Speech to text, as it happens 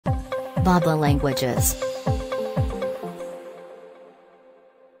bab.la languages.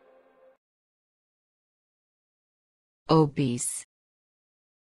 Obese.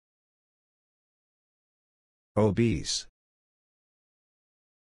 Obese.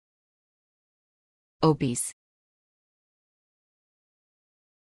 Obese.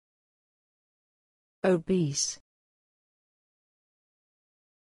 Obese.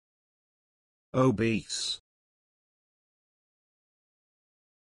 Obese.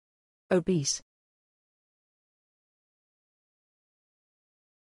 Obese.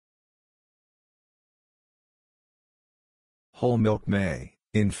 Whole milk may,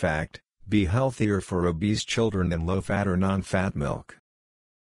 in fact, be healthier for obese children than low-fat or non-fat milk.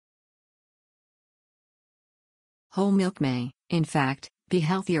 Whole milk may, in fact, be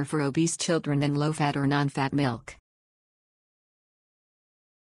healthier for obese children than low-fat or non-fat milk.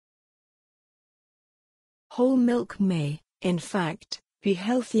 Whole milk may, in fact, be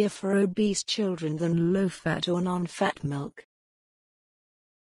healthier for obese children than low-fat or non-fat milk.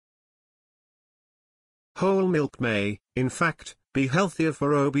 Whole milk may, in fact, be healthier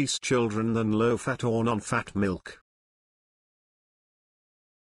for obese children than low-fat or non-fat milk.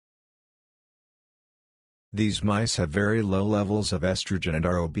 These mice have very low levels of estrogen and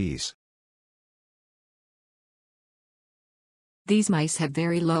are obese. These mice have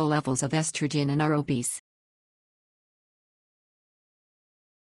very low levels of estrogen and are obese.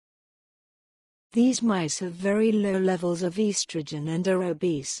 These mice have very low levels of estrogen and are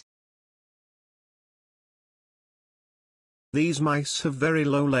obese. These mice have very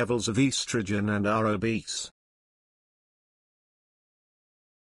low levels of estrogen and are obese.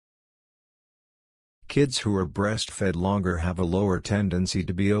 Kids who are breastfed longer have a lower tendency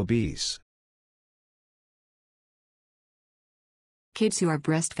to be obese. Kids who are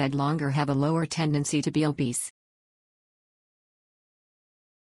breastfed longer have a lower tendency to be obese.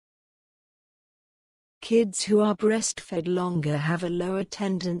 Kids who are breastfed longer have a lower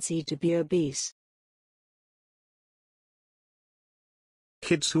tendency to be obese.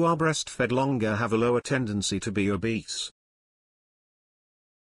 Kids who are breastfed longer have a lower tendency to be obese.